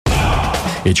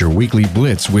It's your weekly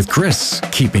blitz with Chris,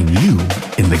 keeping you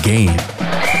in the game.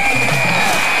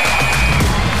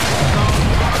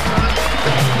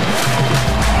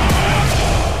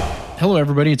 Hello,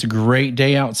 everybody. It's a great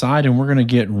day outside, and we're going to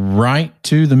get right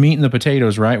to the meat and the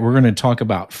potatoes, right? We're going to talk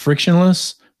about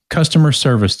frictionless customer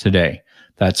service today.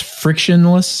 That's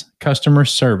frictionless customer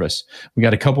service. We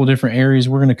got a couple of different areas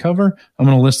we're going to cover. I'm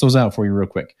going to list those out for you real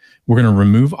quick. We're going to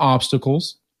remove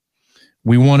obstacles.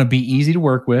 We want to be easy to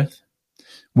work with.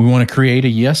 We want to create a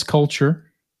yes culture.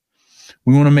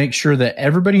 We want to make sure that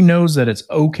everybody knows that it's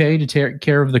okay to take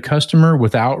care of the customer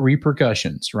without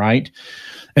repercussions, right?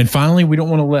 And finally, we don't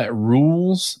want to let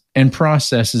rules and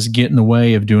processes get in the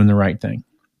way of doing the right thing.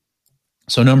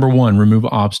 So number one, remove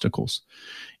obstacles.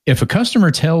 If a customer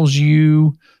tells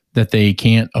you that they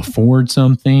can't afford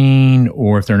something,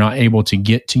 or if they're not able to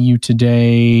get to you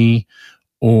today,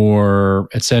 or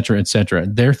et cetera,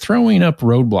 they're throwing up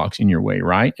roadblocks in your way,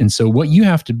 right? And so what you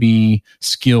have to be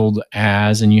skilled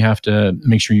as, and you have to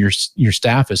make sure your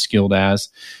staff is skilled as,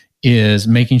 is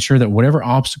making sure that whatever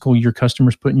obstacle your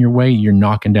customer's put in your way, you're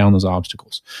knocking down those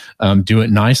obstacles. Do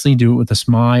it nicely, do it with a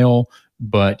smile.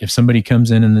 But if somebody comes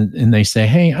in and they say,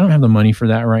 hey, I don't have the money for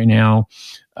that right now,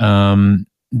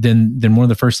 then one of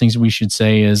the first things we should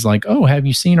say is like, oh, have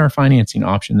you seen our financing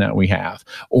option that we have?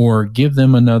 Or give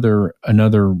them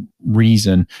another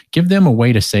reason. Give them a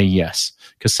way to say yes,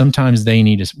 because sometimes they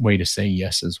need a way to say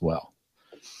yes as well.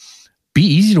 Be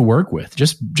easy to work with.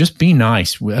 Just be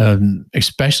nice,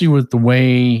 especially with the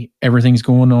way everything's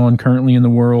going on currently in the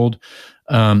world.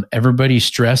 Everybody's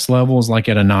stress level is like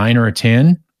at a 9 or a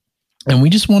 10. And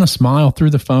we just want to smile through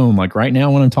the phone. Like right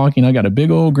now when I'm talking, I got a big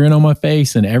old grin on my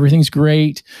face and everything's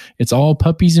great. It's all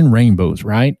puppies and rainbows,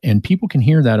 right? And people can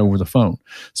hear that over the phone.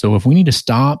 So if we need to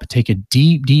stop, take a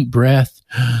deep, deep breath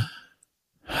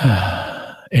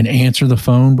and answer the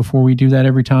phone before we do that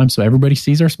every time, so everybody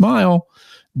sees our smile,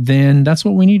 then that's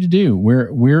what we need to do.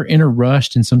 We're in a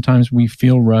rush, and sometimes we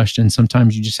feel rushed, and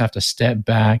sometimes you just have to step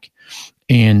back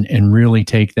and really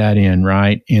take that in,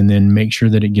 right? And then make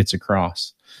sure that it gets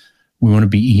across. We want to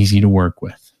be easy to work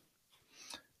with.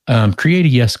 Create a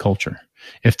yes culture.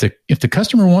 If the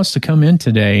customer wants to come in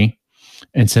today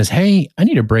and says, hey, I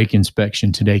need a brake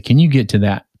inspection today, can you get to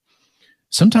that?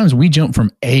 Sometimes we jump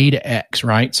from A to X,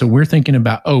 right? So we're thinking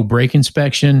about, brake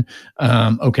inspection.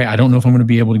 Okay, I don't know if I'm going to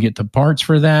be able to get the parts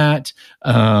for that.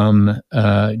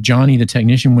 Johnny, the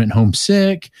technician, went home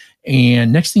sick.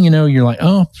 And next thing you know, you're like,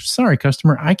 oh, sorry,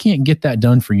 customer, I can't get that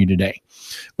done for you today.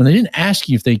 When they didn't ask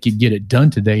you if they could get it done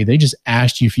today, they just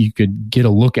asked you if you could get a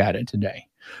look at it today.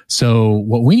 So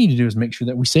what we need to do is make sure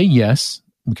that we say yes,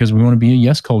 because we want to be a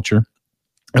yes culture,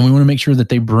 and we want to make sure that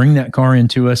they bring that car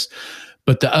into us.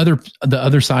 But the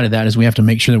other side of that is we have to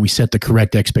make sure that we set the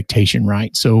correct expectation,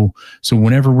 right? So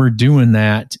whenever we're doing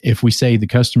that, if we say to the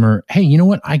customer, hey, you know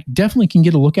what, I definitely can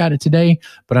get a look at it today,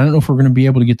 but I don't know if we're going to be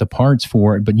able to get the parts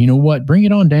for it. But you know what, bring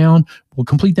it on down. We'll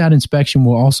complete that inspection.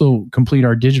 We'll also complete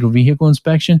our digital vehicle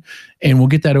inspection, and we'll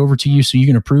get that over to you so you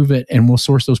can approve it, and we'll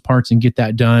source those parts and get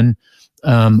that done.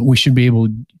 We should be able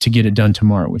to get it done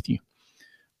tomorrow with you.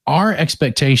 Our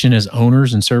expectation as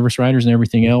owners and service writers and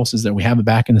everything else is that we have it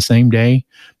back in the same day.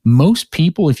 Most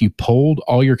people, if you polled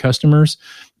all your customers,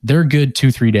 they're good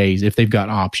 2-3 days if they've got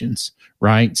options,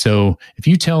 right? So if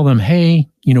you tell them, hey,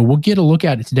 we'll get a look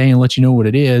at it today and let you know what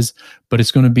it is, but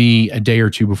it's going to be a day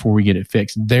or two before we get it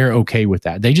fixed, they're okay with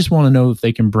that. They just want to know if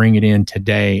they can bring it in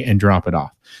today and drop it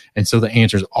off. And so the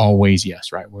answer is always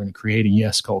yes, right? We're going to create a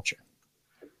yes culture.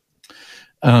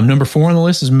 Number 4 on the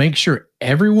list is make sure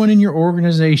everyone in your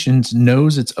organization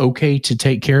knows it's okay to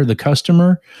take care of the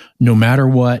customer no matter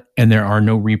what, and there are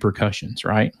no repercussions,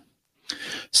 right?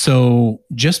 So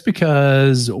just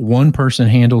because one person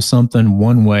handles something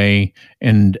one way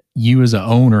and you as an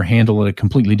owner handle it a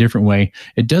completely different way,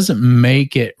 it doesn't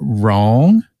make it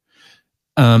wrong.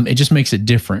 It just makes it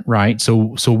different, right?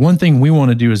 So one thing we want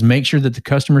to do is make sure that the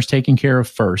customer's taken care of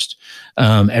first.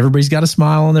 Everybody's got a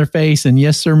smile on their face, and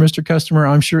yes, sir, Mr. Customer,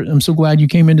 I'm so glad you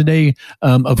came in today.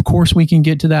 Of course we can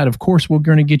get to that. Of course we're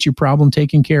going to get your problem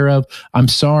taken care of. I'm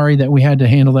sorry that we had to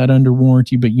handle that under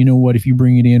warranty, but you know what? If you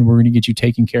bring it in, we're going to get you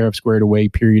taken care of, squared away,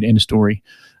 period, end of story.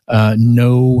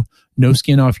 No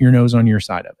skin off your nose on your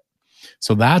side of it.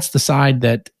 So that's the side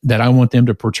that I want them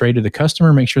to portray to the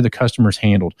customer, make sure the customer's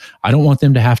handled. I don't want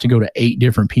them to have to go to 8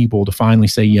 different people to finally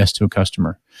say yes to a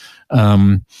customer.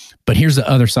 But here's the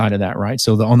other side of that, right?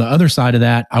 So on the other side of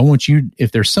that, I want you,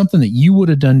 if there's something that you would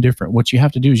have done different, what you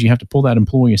have to do is you have to pull that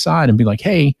employee aside and be like,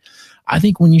 hey, I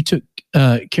think when you took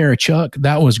Kara, Chuck,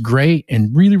 that was great.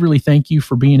 And really, really thank you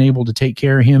for being able to take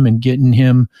care of him and getting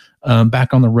him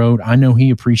back on the road. I know he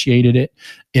appreciated it.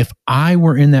 If I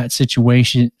were in that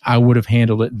situation, I would have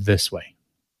handled it this way.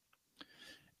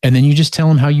 And then you just tell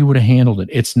him how you would have handled it.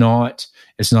 It's not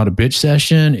a bitch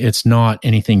session. It's not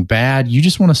anything bad. You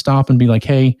just want to stop and be like,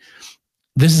 hey,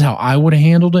 this is how I would have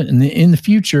handled it. And in the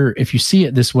future, if you see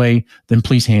it this way, then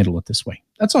please handle it this way.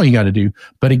 That's all you got to do.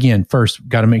 But again, first,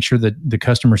 got to make sure that the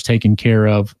customer's taken care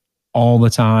of all the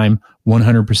time,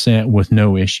 100% with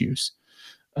no issues.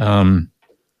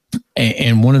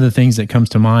 And one of the things that comes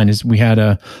to mind is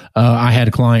I had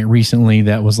a client recently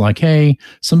that was like, hey,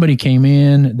 somebody came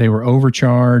in, they were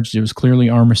overcharged. It was clearly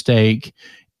our mistake.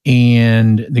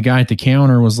 And the guy at the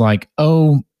counter was like,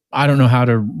 oh, I don't know how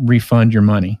to refund your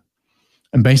money.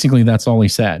 And basically that's all he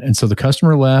said. And so the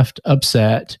customer left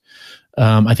upset.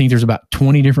 I think there's about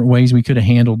 20 different ways we could have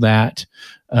handled that.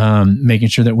 Making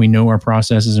sure that we know our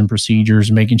processes and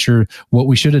procedures, making sure what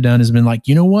we should have done has been like,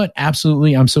 you know what?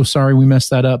 Absolutely. I'm so sorry we messed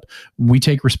that up. We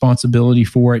take responsibility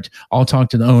for it. I'll talk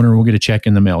to the owner. We'll get a check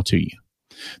in the mail to you.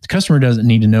 The customer doesn't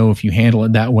need to know if you handle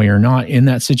it that way or not. In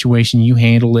that situation, you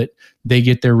handle it. They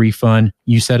get their refund.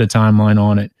 You set a timeline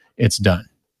on it. It's done.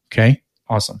 Okay.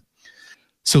 Awesome.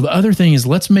 So the other thing is,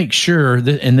 let's make sure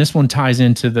that, and this one ties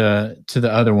into the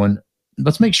other one,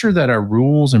 let's make sure that our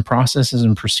rules and processes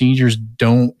and procedures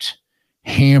don't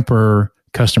hamper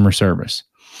customer service.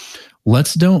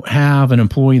 Let's don't have an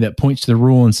employee that points to the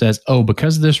rule and says, oh,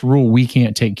 because of this rule, we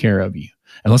can't take care of you.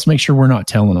 And let's make sure we're not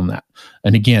telling them that.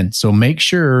 And again, so make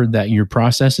sure that your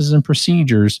processes and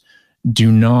procedures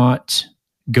do not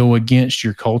go against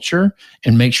your culture,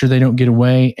 and make sure they don't get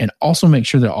away. And also make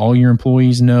sure that all your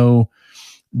employees know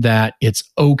that it's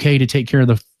okay to take care of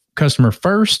the customer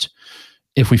first.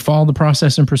 If we follow the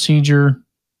process and procedure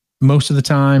most of the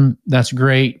time, that's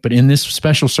great. But in this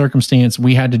special circumstance,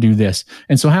 we had to do this.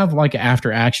 And so have like an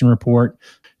after action report,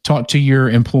 talk to your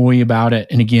employee about it.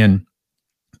 And again,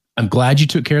 I'm glad you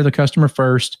took care of the customer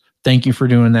first. Thank you for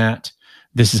doing that.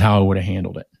 This is how I would have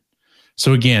handled it.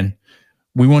 So again,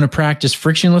 we want to practice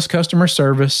frictionless customer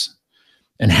service.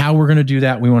 And how we're going to do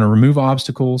that, we want to remove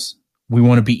obstacles. We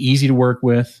want to be easy to work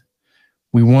with.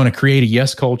 We want to create a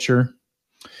yes culture.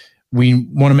 We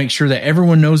want to make sure that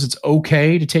everyone knows it's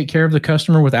okay to take care of the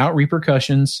customer without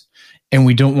repercussions. And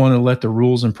we don't want to let the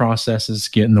rules and processes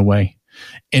get in the way.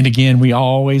 And again, we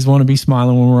always want to be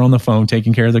smiling when we're on the phone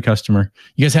taking care of the customer.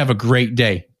 You guys have a great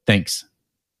day. Thanks.